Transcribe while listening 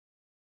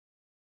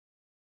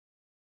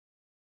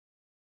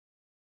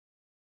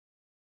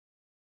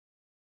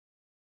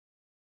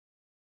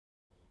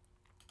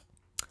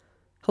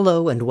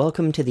Hello and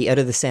welcome to the Out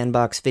of the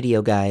Sandbox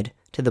video guide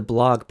to the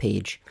blog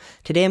page.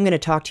 Today I'm going to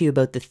talk to you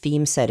about the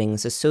theme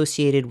settings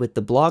associated with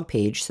the blog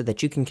page so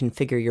that you can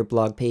configure your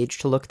blog page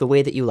to look the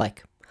way that you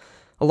like.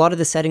 A lot of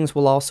the settings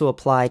will also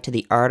apply to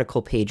the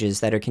article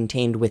pages that are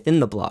contained within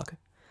the blog.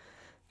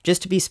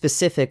 Just to be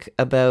specific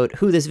about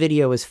who this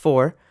video is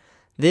for,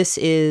 this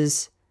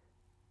is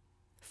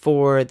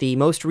for the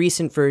most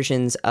recent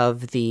versions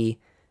of the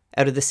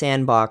Out of the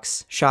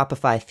Sandbox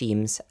Shopify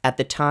themes at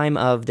the time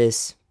of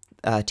this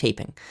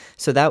taping.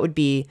 So that would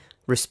be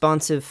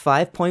Responsive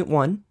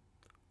 5.1,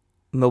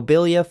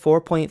 Mobilia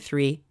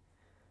 4.3,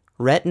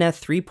 Retina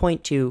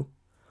 3.2,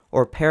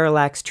 or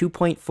Parallax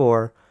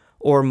 2.4,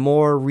 or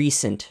more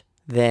recent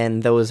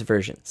than those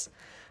versions.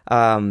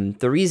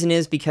 The reason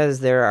is because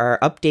there are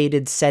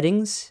updated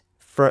settings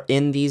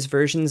in these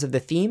versions of the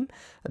theme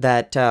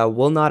that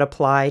will not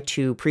apply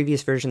to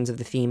previous versions of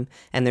the theme,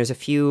 and there's a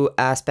few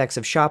aspects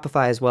of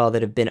Shopify as well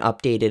that have been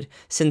updated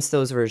since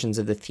those versions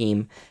of the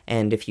theme,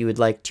 and if you would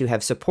like to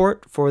have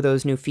support for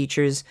those new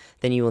features,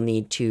 then you will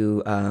need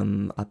to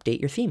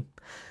update your theme.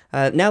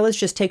 Now let's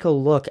just take a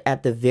look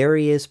at the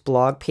various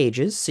blog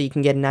pages so you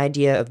can get an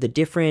idea of the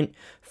different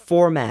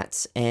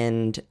formats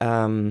and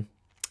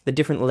the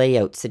different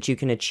layouts that you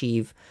can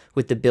achieve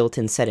with the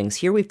built-in settings.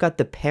 Here we've got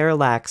the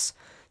Parallax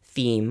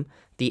theme,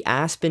 the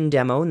Aspen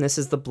demo, and this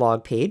is the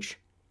blog page.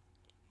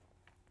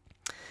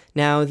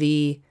 Now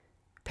the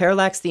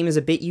Parallax theme is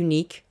a bit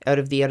unique out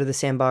of the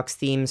Sandbox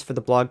themes for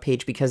the blog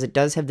page because it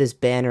does have this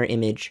banner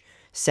image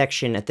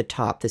section at the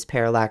top, this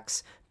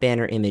Parallax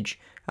banner image.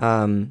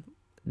 Then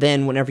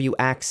whenever you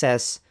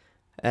access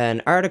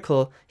an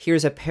article,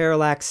 here's a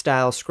Parallax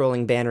style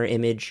scrolling banner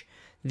image.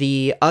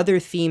 The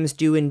other themes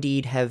do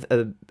indeed have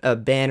a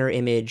banner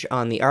image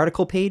on the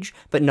article page,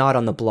 but not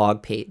on the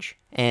blog page.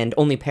 And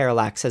only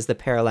Parallax has the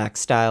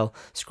Parallax style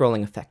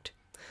scrolling effect.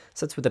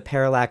 So that's what the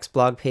Parallax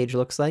blog page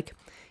looks like.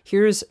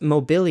 Here's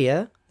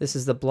Mobilia. This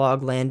is the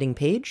blog landing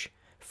page,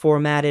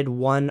 formatted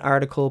one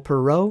article per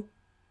row.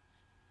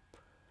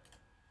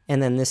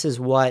 And then this is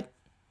what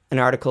an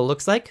article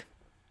looks like.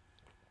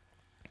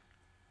 You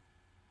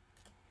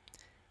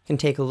can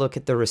take a look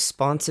at the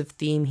responsive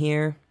theme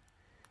here,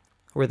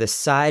 where the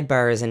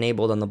sidebar is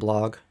enabled on the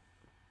blog.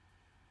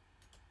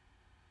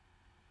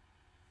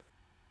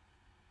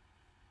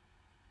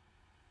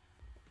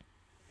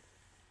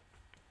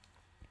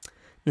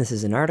 This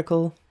is an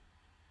article.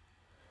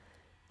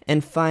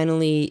 And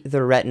finally,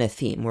 the Retina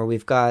theme, where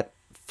we've got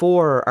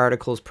 4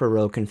 articles per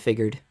row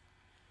configured.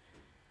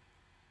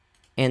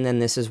 And then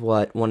this is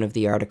what one of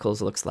the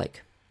articles looks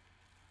like.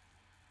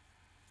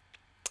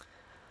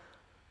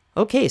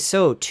 Okay,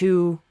 so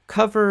to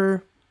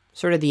cover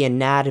sort of the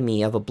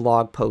anatomy of a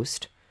blog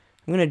post,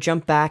 I'm going to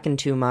jump back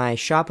into my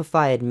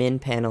Shopify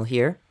admin panel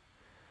here.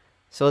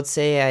 So let's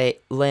say I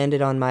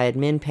landed on my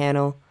admin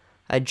panel.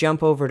 I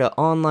jump over to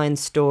Online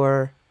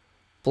Store,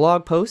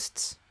 Blog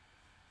Posts.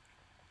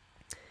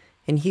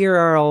 And here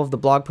are all of the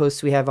blog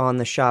posts we have on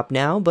the shop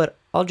now, but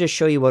I'll just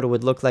show you what it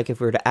would look like if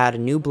we were to add a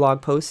new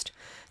blog post.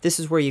 This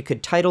is where you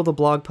could title the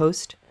blog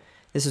post.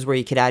 This is where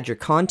you could add your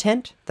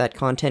content. That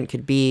content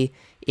could be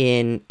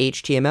in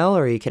HTML,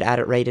 or you could add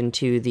it right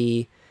into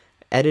the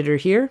editor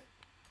here.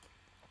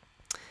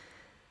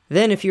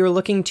 Then if you're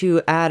looking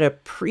to add a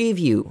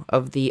preview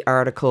of the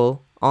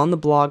article on the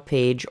blog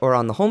page or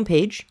on the home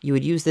page, you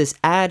would use this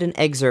add an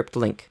excerpt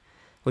link,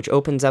 which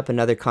opens up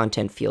another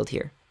content field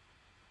here.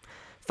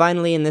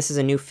 Finally, and this is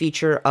a new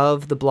feature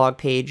of the blog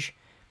page,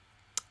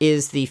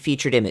 is the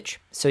featured image.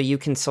 So you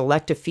can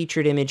select a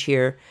featured image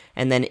here,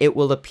 and then it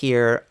will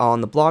appear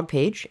on the blog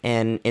page,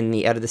 and in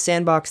the Out of the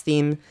Sandbox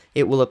theme,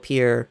 it will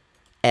appear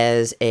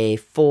as a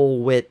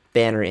full-width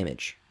banner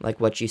image, like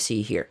what you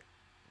see here.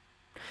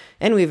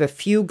 And we have a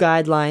few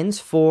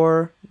guidelines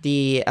for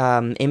the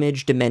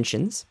image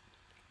dimensions.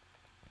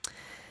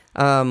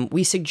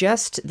 We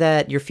suggest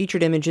that your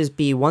featured images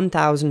be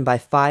 1000 by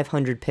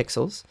 500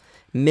 pixels,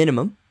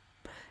 minimum.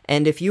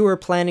 And if you were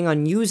planning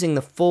on using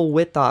the full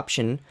width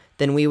option,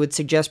 then we would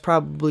suggest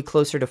probably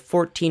closer to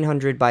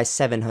 1400 by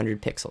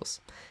 700 pixels,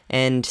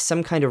 and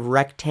some kind of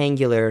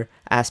rectangular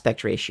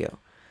aspect ratio.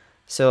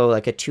 So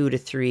like a 2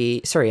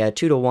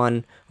 to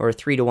 1 or a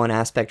 3 to 1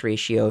 aspect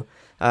ratio.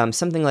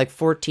 Something like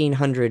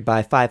 1400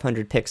 by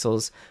 500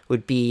 pixels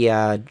would be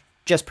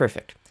just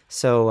perfect.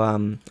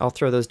 So I'll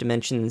throw those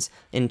dimensions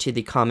into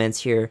the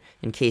comments here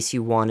in case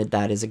you wanted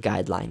that as a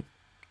guideline.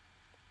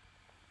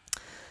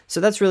 So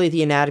that's really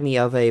the anatomy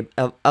of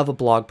a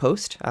blog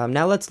post.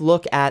 Now let's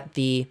look at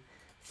the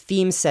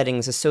theme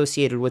settings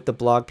associated with the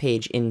blog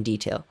page in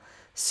detail.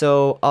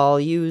 So I'll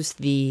use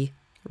the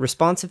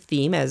responsive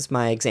theme as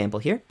my example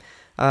here.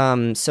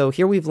 So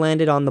here we've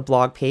landed on the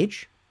blog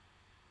page.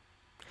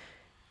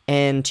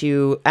 And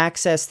to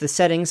access the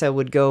settings, I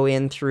would go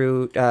in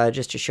through,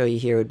 just to show you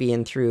here, it would be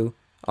in through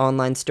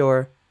Online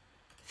Store,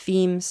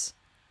 Themes,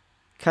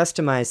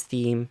 Customize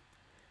Theme,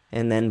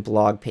 and then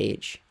Blog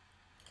Page.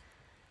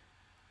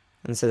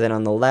 And so then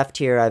on the left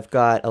here, I've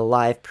got a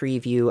live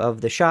preview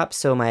of the shop,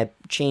 so my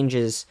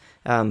changes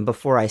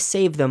before I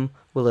save them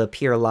will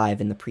appear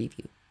live in the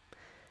preview.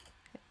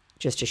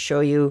 just to show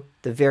you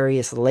the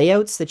various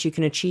layouts that you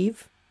can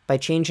achieve by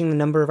changing the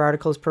number of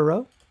articles per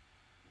row.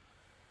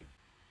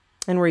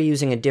 And we're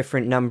using a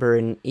different number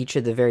in each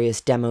of the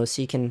various demos,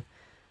 so you can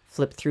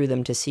flip through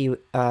them to see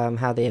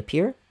how they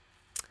appear.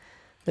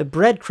 The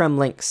breadcrumb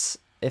links,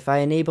 if I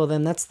enable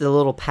them, that's the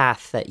little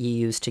path that you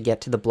use to get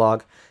to the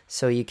blog,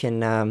 so you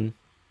can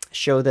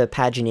show the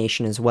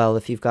pagination as well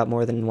if you've got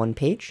more than one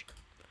page.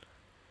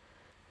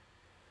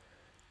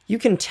 You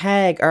can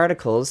tag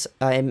articles.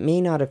 I may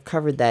not have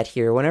covered that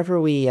here.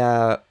 Whenever we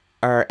are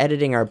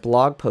editing our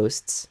blog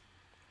posts,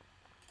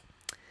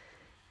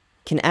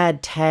 can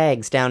add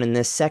tags down in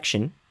this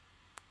section,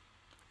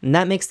 and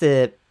that makes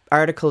the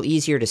article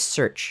easier to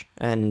search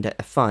and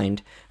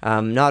find.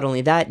 Not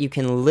only that, you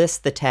can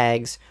list the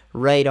tags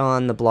right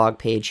on the blog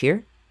page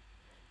here,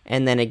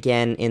 and then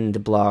again in the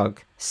blog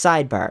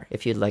sidebar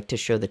if you'd like to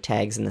show the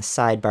tags in the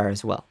sidebar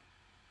as well.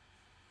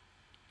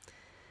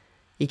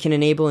 You can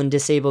enable and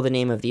disable the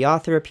name of the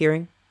author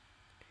appearing.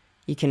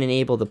 You can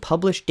enable the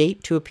publish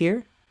date to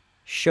appear,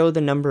 show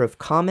the number of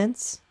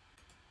comments.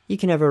 You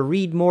can have a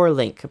read more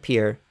link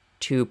appear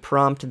to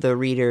prompt the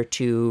reader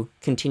to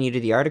continue to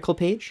the article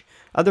page.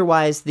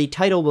 Otherwise, the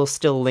title will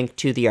still link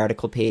to the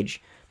article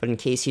page, but in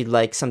case you'd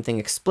like something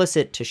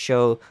explicit to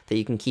show that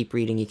you can keep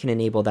reading, you can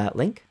enable that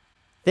link.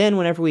 Then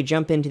whenever we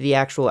jump into the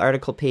actual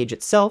article page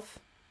itself,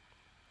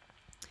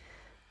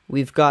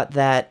 we've got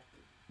that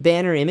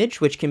banner image,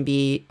 which can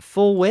be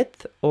full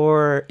width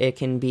or it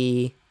can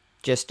be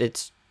just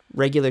its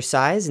regular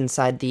size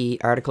inside the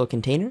article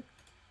container.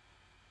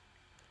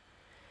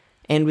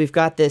 And we've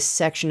got this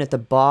section at the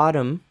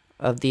bottom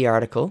of the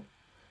article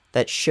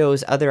that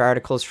shows other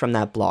articles from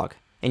that blog,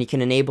 and you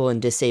can enable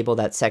and disable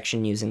that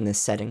section using this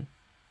setting.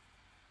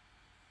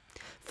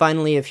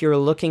 Finally, if you're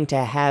looking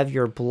to have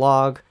your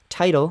blog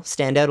title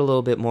stand out a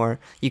little bit more,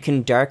 you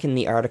can darken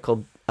the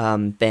article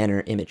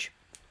banner image.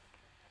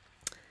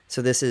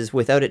 So this is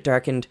without it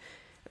darkened.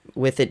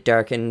 With it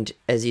darkened,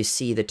 as you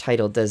see, the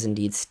title does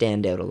indeed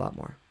stand out a lot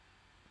more.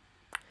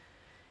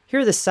 Here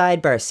are the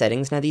sidebar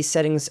settings. Now these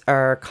settings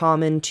are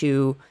common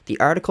to the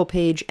article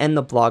page and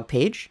the blog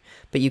page,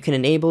 but you can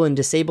enable and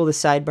disable the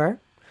sidebar.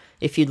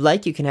 If you'd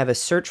like, you can have a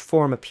search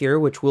form appear,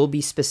 which will be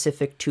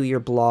specific to your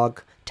blog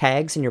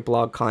tags and your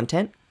blog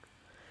content.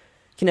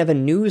 You can have a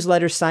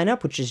newsletter sign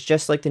up, which is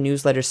just like the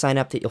newsletter sign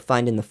up that you'll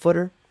find in the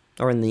footer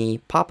or in the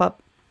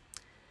pop-up.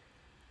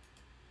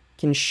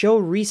 You can show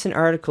recent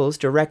articles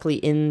directly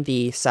in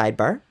the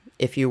sidebar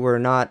if you were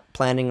not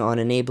planning on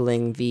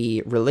enabling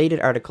the related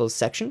articles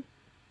section.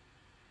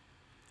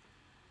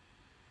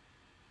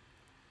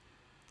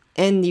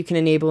 And you can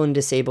enable and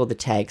disable the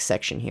tag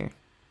section here.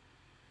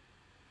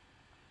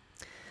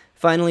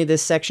 Finally,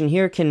 this section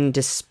here can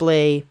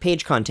display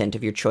page content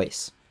of your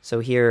choice. So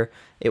here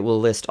it will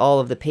list all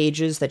of the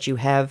pages that you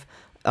have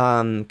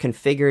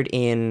configured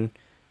in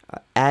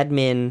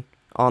admin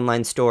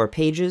online store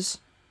pages.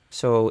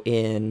 So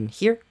in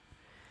here,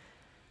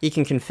 you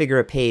can configure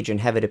a page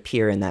and have it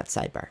appear in that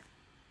sidebar.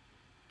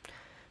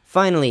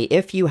 Finally,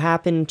 if you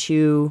happen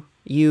to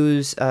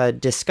use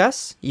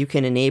Discuss, you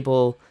can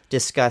enable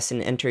Discuss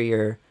and enter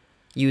your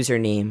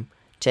username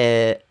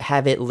to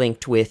have it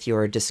linked with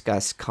your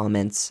Discuss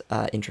comments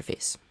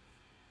interface.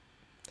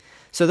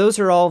 So those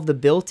are all of the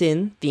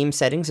built-in theme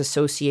settings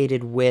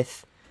associated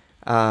with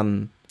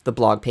the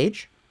blog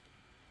page.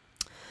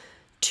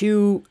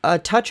 To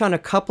touch on a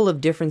couple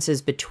of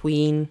differences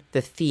between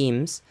the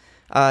themes,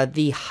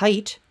 the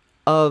height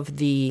of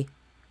the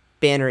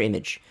banner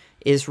image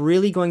is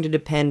really going to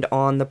depend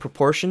on the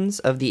proportions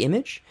of the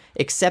image,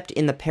 except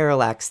in the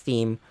Parallax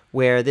theme,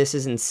 where this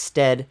is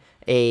instead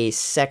a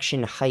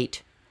section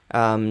height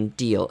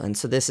deal. And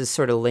so this is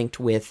sort of linked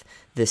with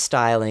the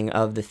styling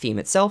of the theme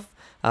itself,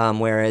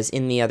 whereas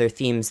in the other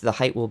themes, the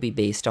height will be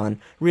based on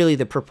really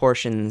the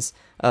proportions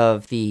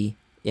of the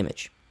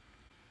image.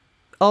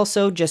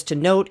 Also, just to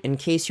note, in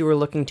case you were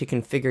looking to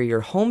configure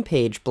your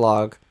homepage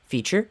blog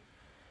feature,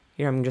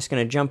 here I'm just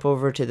going to jump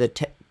over to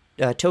the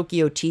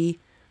Tokyo Tea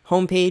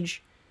homepage.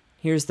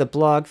 Here's the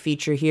blog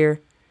feature here.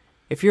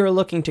 If you're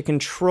looking to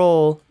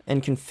control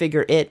and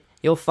configure it,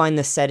 you'll find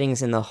the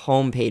settings in the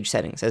homepage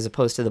settings as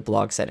opposed to the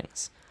blog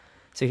settings.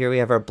 So here we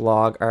have our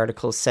blog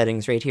articles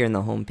settings right here in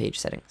the homepage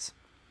settings.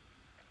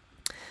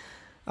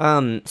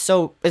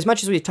 So as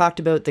much as we've talked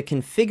about the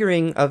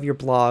configuring of your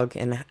blog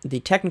and the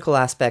technical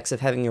aspects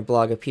of having your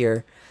blog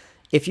appear,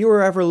 if you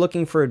were ever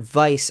looking for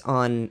advice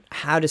on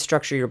how to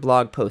structure your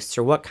blog posts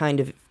or what kind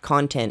of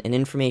content and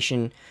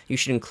information you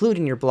should include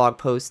in your blog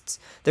posts,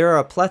 there are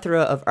a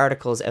plethora of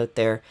articles out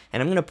there,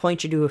 and I'm going to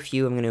point you to a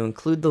few. I'm going to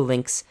include the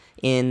links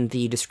in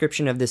the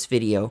description of this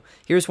video.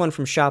 Here's one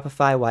from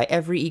Shopify, Why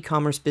Every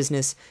E-Commerce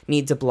Business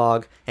Needs a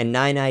Blog, and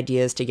 9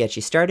 Ideas to Get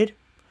You Started.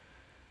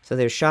 So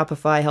there's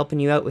Shopify helping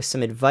you out with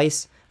some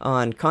advice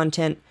on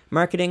content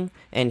marketing,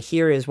 and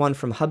here is one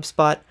from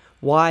HubSpot,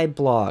 Why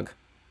Blog?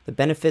 The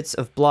benefits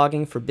of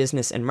blogging for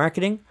business and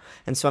marketing.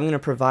 And so I'm going to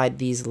provide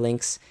these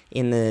links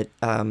in the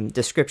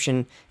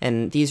description,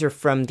 and these are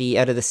from the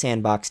Out of the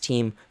Sandbox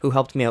team who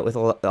helped me out with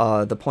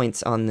the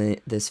points on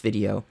this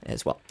video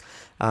as well.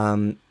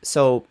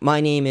 So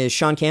my name is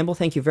Sean Campbell.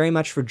 Thank you very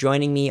much for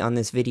joining me on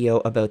this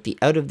video about the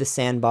Out of the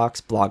Sandbox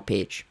blog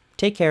page.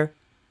 Take care.